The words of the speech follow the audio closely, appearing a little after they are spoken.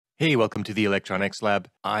Hey, welcome to the Electronics Lab.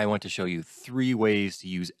 I want to show you 3 ways to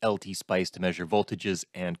use LTSpice to measure voltages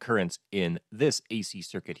and currents in this AC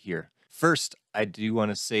circuit here. First, I do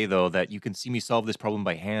want to say though that you can see me solve this problem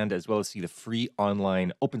by hand as well as see the free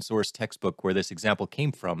online open source textbook where this example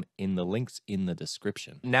came from in the links in the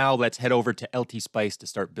description. Now let's head over to LTSpice to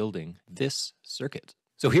start building this circuit.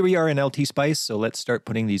 So here we are in LTSpice, so let's start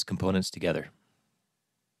putting these components together.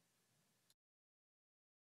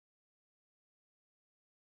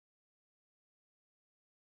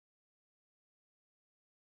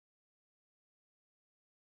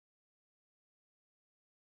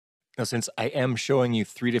 Now, since I am showing you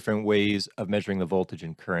 3 different ways of measuring the voltage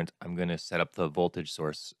and current, I'm going to set up the voltage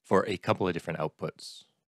source for a couple of different outputs.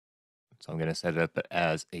 So I'm going to set it up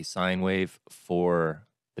as a sine wave for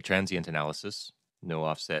the transient analysis, no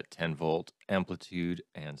offset 10 volt amplitude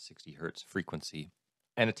and 60 hertz frequency,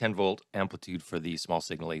 and a 10 volt amplitude for the small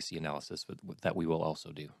signal AC analysis that we will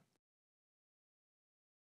also do.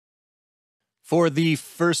 For the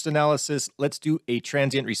first analysis, let's do a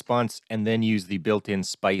transient response and then use the built-in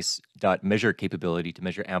spice.measure capability to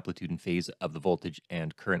measure amplitude and phase of the voltage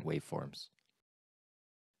and current waveforms.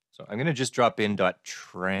 So I'm going to just drop in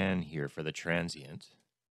 .tran here for the transient.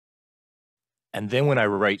 And then when I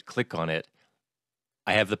right-click on it,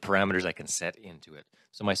 I have the parameters I can set into it.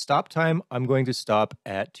 So my stop time, I'm going to stop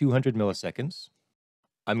at 200 milliseconds.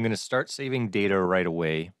 I'm going to start saving data right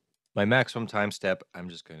away. My maximum time step, I'm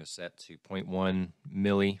just going to set to 0.1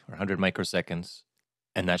 milli or 100 microseconds,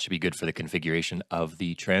 and that should be good for the configuration of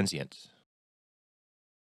the transient.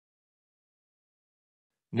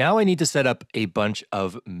 Now I need to set up a bunch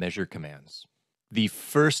of measure commands. The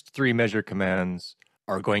first 3 measure commands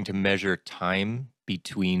are going to measure time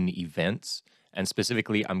between events, and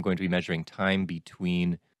specifically I'm going to be measuring time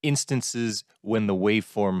between instances when the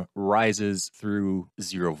waveform rises through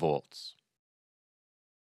 0 volts.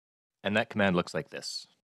 And that command looks like this.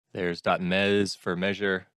 There's .meas for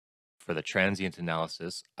measure. For the transient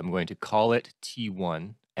analysis, I'm going to call it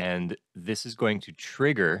T1, and this is going to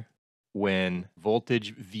trigger when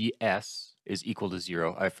voltage Vs is equal to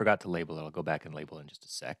 0. I forgot to label it. I'll go back and label it in just a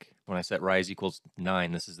sec. When I set rise equals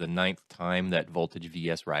 9, this is the 9th time that voltage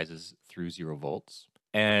Vs rises through 0 volts.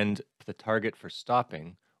 And the target for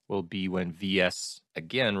stopping will be when Vs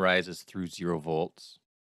again rises through 0 volts.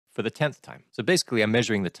 For the 10th time. So basically, I'm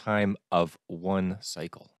measuring the time of one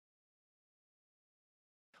cycle.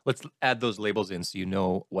 Let's add those labels in so you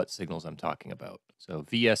know what signals I'm talking about. So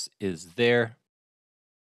Vs is there,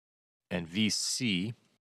 and Vc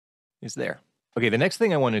is there. Okay, the next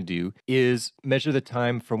thing I want to do is measure the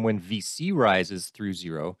time from when Vc rises through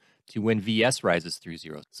 0 to when Vs rises through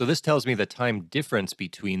 0. So this tells me the time difference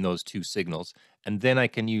between those 2 signals, and then I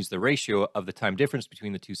can use the ratio of the time difference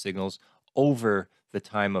between the 2 signals over the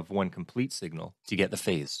time of one complete signal to get the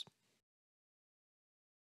phase.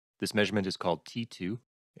 This measurement is called T2.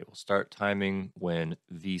 It will start timing when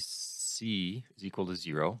Vc is equal to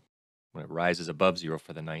 0, when it rises above 0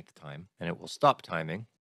 for the 9th time, and it will stop timing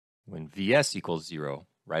when Vs equals 0,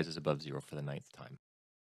 rises above 0 for the 9th time.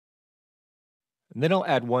 And then I'll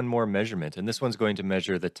add one more measurement, and this one's going to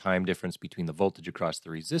measure the time difference between the voltage across the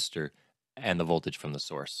resistor and the voltage from the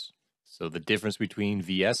source. So the difference between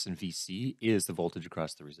Vs and Vc is the voltage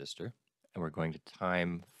across the resistor, and we're going to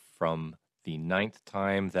time from the 9th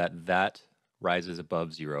time that rises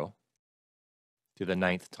above 0 to the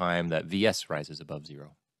 9th time that Vs rises above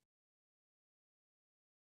 0.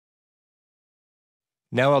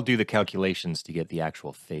 Now I'll do the calculations to get the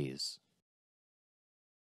actual phase.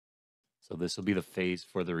 So this will be the phase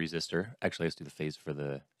for the resistor. Actually, let's do the phase for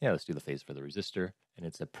the resistor. And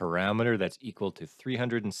it's a parameter that's equal to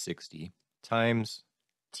 360 times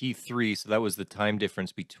T3. So that was the time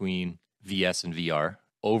difference between Vs and Vr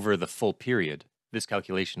over the full period. This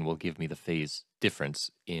calculation will give me the phase difference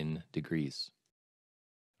in degrees.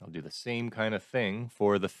 I'll do the same kind of thing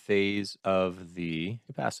for the phase of the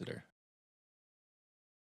capacitor.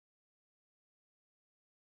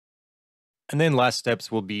 And then last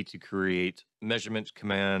steps will be to create measurement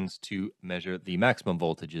commands to measure the maximum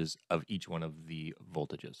voltages of each one of the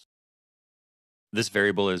voltages. This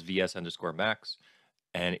variable is Vs_max,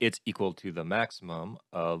 and it's equal to the maximum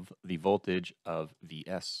of the voltage of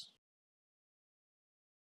Vs.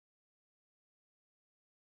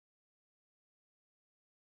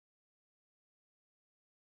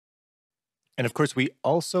 And of course, we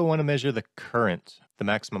also want to measure the current, the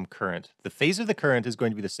maximum current. The phase of the current is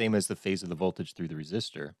going to be the same as the phase of the voltage through the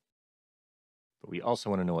resistor. But we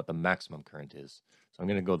also want to know what the maximum current is. So I'm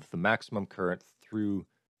going to go with the maximum current through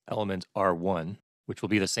element R1, which will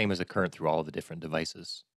be the same as the current through all of the different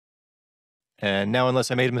devices. And now,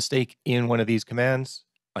 unless I made a mistake in one of these commands,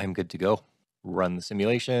 I'm good to go. Run the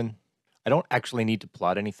simulation. I don't actually need to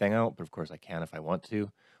plot anything out, but of course I can if I want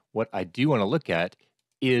to. What I do want to look at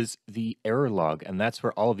is the error log, and that's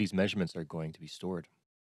where all of these measurements are going to be stored.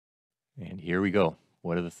 And here we go.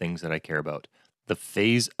 What are the things that I care about? The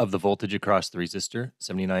phase of the voltage across the resistor,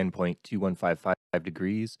 79.2155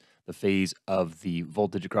 degrees. The phase of the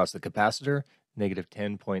voltage across the capacitor, negative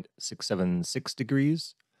 10.676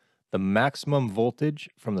 degrees. The maximum voltage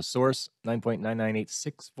from the source,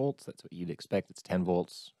 9.9986 volts. That's what you'd expect. It's 10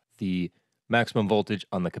 volts. The maximum voltage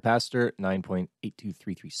on the capacitor,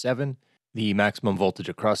 9.82337. The maximum voltage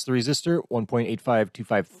across the resistor,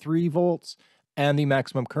 1.85253 volts. And the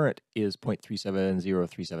maximum current is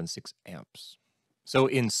 0.370376 amps. So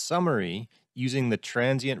in summary, using the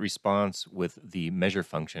transient response with the measure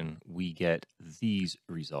function, we get these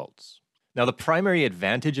results. Now, the primary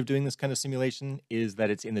advantage of doing this kind of simulation is that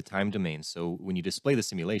it's in the time domain. So when you display the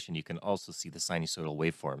simulation, you can also see the sinusoidal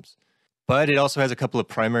waveforms. But it also has a couple of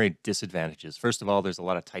primary disadvantages. First of all, there's a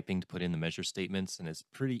lot of typing to put in the measure statements, and it's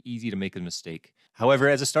pretty easy to make a mistake. However,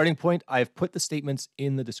 as a starting point, I've put the statements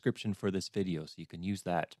in the description for this video, so you can use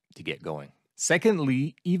that to get going.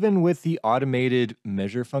 Secondly, even with the automated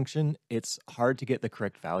measure function, it's hard to get the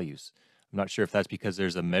correct values. I'm not sure if that's because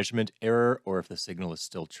there's a measurement error or if the signal is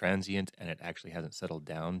still transient and it actually hasn't settled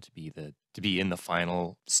down to be in the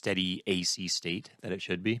final steady AC state that it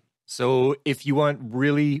should be. So if you want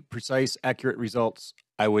really precise, accurate results,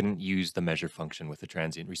 I wouldn't use the measure function with the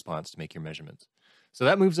transient response to make your measurements. So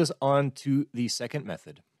that moves us on to the second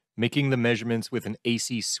method, making the measurements with an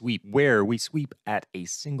AC sweep, where we sweep at a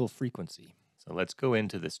single frequency. So let's go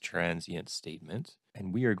into this transient statement,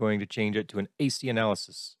 and we are going to change it to an AC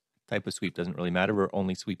analysis. Type of sweep doesn't really matter. We're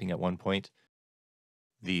only sweeping at one point.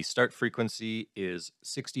 The start frequency is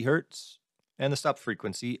 60 hertz, and the stop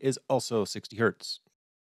frequency is also 60 hertz.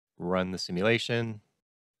 Run the simulation,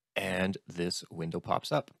 and this window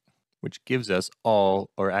pops up, which gives us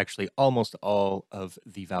all, or actually almost all, of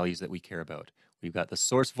the values that we care about. We've got the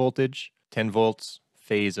source voltage, 10 volts,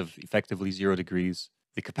 phase of effectively 0 degrees.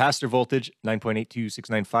 The capacitor voltage,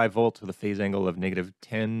 9.82695 volts with a phase angle of negative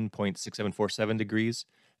 10.6747 degrees.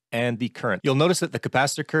 And the current. You'll notice that the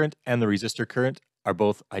capacitor current and the resistor current are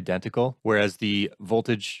both identical, whereas the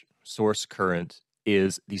voltage source current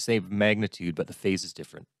is the same magnitude, but the phase is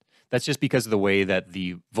different. That's just because of the way that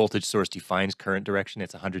the voltage source defines current direction.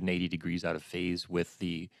 It's 180 degrees out of phase with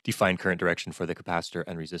the defined current direction for the capacitor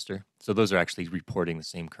and resistor. So those are actually reporting the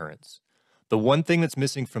same currents. The one thing that's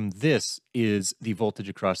missing from this is the voltage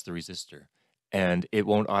across the resistor, and it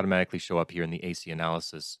won't automatically show up here in the AC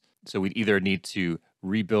analysis. So we'd either need to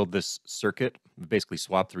rebuild this circuit, basically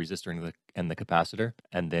swap the resistor and the capacitor,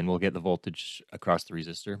 and then we'll get the voltage across the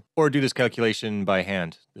resistor, or do this calculation by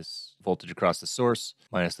hand. This voltage across the source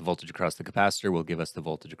minus the voltage across the capacitor will give us the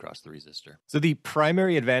voltage across the resistor. So the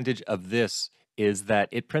primary advantage of this is that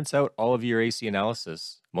it prints out all of your AC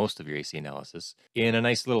analysis, most of your AC analysis, in a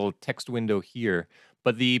nice little text window here.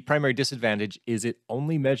 But the primary disadvantage is it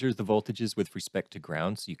only measures the voltages with respect to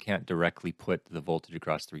ground, so you can't directly put the voltage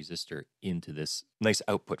across the resistor into this nice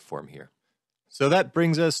output form here. So that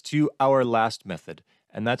brings us to our last method,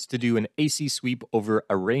 and that's to do an AC sweep over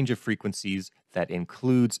a range of frequencies that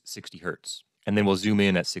includes 60 hertz. And then we'll zoom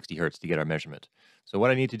in at 60 hertz to get our measurement. So what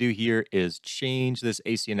I need to do here is change this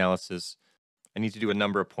AC analysis. I need to do a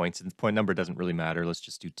number of points, and the point number doesn't really matter. Let's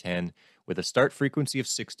just do 10 with a start frequency of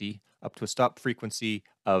 60 up to a stop frequency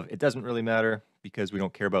of, it doesn't really matter because we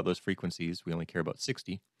don't care about those frequencies. We only care about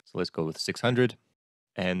 60. So let's go with 600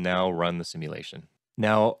 and now run the simulation.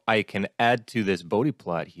 Now I can add to this Bode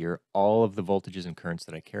plot here all of the voltages and currents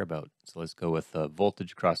that I care about. So let's go with the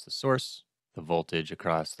voltage across the source, the voltage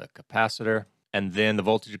across the capacitor, and then the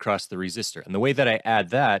voltage across the resistor. And the way that I add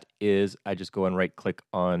that is I just go and right click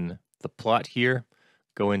on the plot here,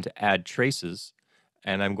 go into add traces,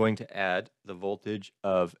 and I'm going to add the voltage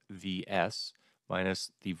of Vs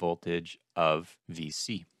minus the voltage of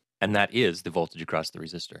Vc. And that is the voltage across the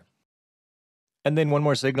resistor. And then one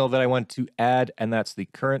more signal that I want to add, and that's the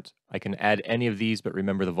current. I can add any of these, but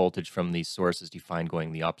remember the voltage from the source is defined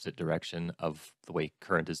going the opposite direction of the way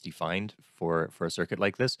current is defined for a circuit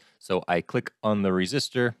like this. So I click on the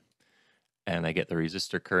resistor, and I get the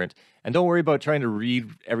resistor current. And don't worry about trying to read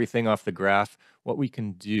everything off the graph. What we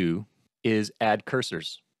can do is add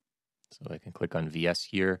cursors. So I can click on Vs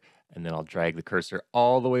here, and then I'll drag the cursor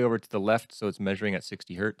all the way over to the left so it's measuring at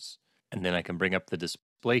 60 hertz. And then I can bring up the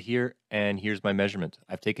display here, and here's my measurement.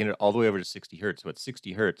 I've taken it all the way over to 60 hertz. So at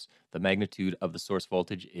 60 hertz, the magnitude of the source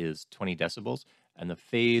voltage is 20 decibels, and the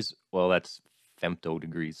phase, well, that's femto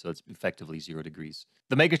degrees, so it's effectively 0 degrees.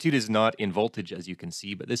 The magnitude is not in voltage, as you can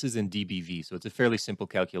see, but this is in dBV, so it's a fairly simple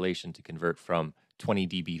calculation to convert from 20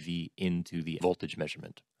 dBV into the voltage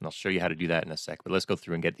measurement. And I'll show you how to do that in a sec, but let's go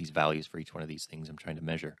through and get these values for each one of these things I'm trying to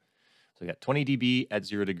measure. So we got 20 dB at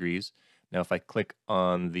 0 degrees. Now if I click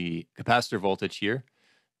on the capacitor voltage here,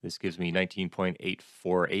 this gives me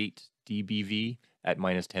 19.848 dBV at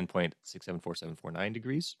minus 10.674749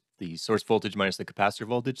 degrees. The source voltage minus the capacitor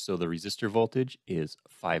voltage, so the resistor voltage, is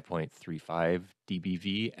 5.35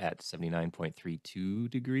 dBV at 79.32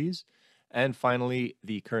 degrees. And finally,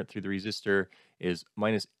 the current through the resistor is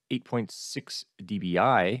minus 8.6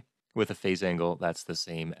 dBi with a phase angle that's the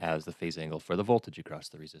same as the phase angle for the voltage across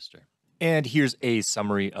the resistor. And here's a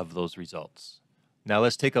summary of those results. Now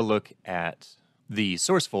let's take a look at the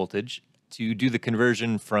source voltage to do the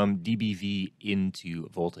conversion from dBV into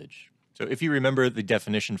voltage. So if you remember, the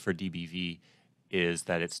definition for dBV is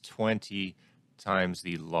that it's 20 times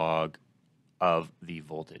the log of the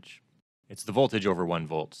voltage. It's the voltage over 1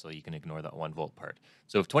 volt, so you can ignore that 1 volt part.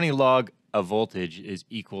 So if 20 log of voltage is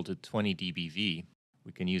equal to 20 dBV,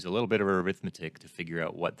 we can use a little bit of arithmetic to figure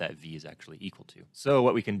out what that V is actually equal to. So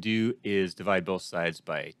what we can do is divide both sides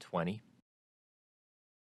by 20,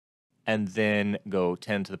 and then go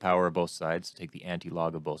 10 to the power of both sides, so take the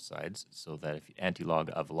anti-log of both sides, so that if anti-log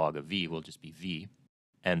of log of V will just be V,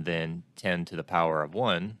 and then 10 to the power of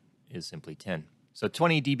 1 is simply 10. So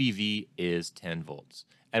 20 dBV is 10 volts.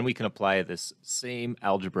 And we can apply this same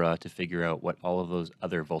algebra to figure out what all of those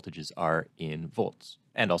other voltages are in volts,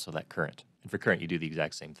 and also that current. And for current, you do the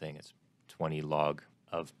exact same thing. It's 20 log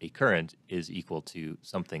of a current is equal to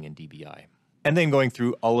something in dBi. And then going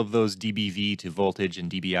through all of those dBV to voltage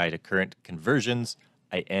and dBi to current conversions,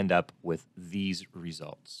 I end up with these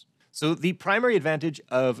results. So the primary advantage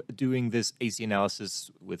of doing this AC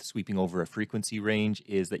analysis with sweeping over a frequency range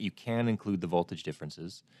is that you can include the voltage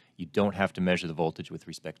differences. You don't have to measure the voltage with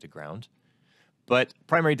respect to ground. But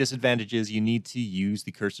primary disadvantage is you need to use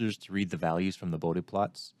the cursors to read the values from the Bode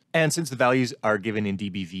plots. And since the values are given in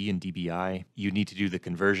dBV and dBi, you need to do the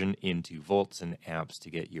conversion into volts and amps to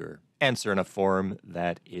get your answer in a form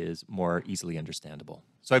that is more easily understandable.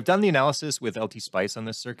 So I've done the analysis with LTSpice on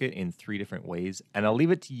this circuit in 3 different ways, and I'll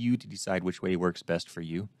leave it to you to decide which way works best for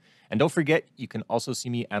you. And don't forget, you can also see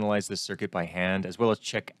me analyze this circuit by hand, as well as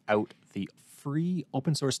check out the free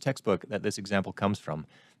open source textbook that this example comes from.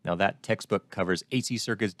 Now that textbook covers AC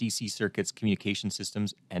circuits, DC circuits, communication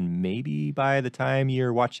systems, and maybe by the time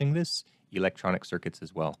you're watching this, electronic circuits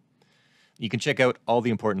as well. You can check out all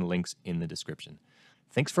the important links in the description.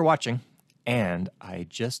 Thanks for watching, and I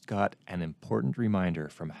just got an important reminder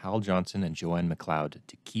from Hal Johnson and Joanne McLeod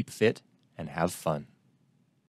to keep fit and have fun.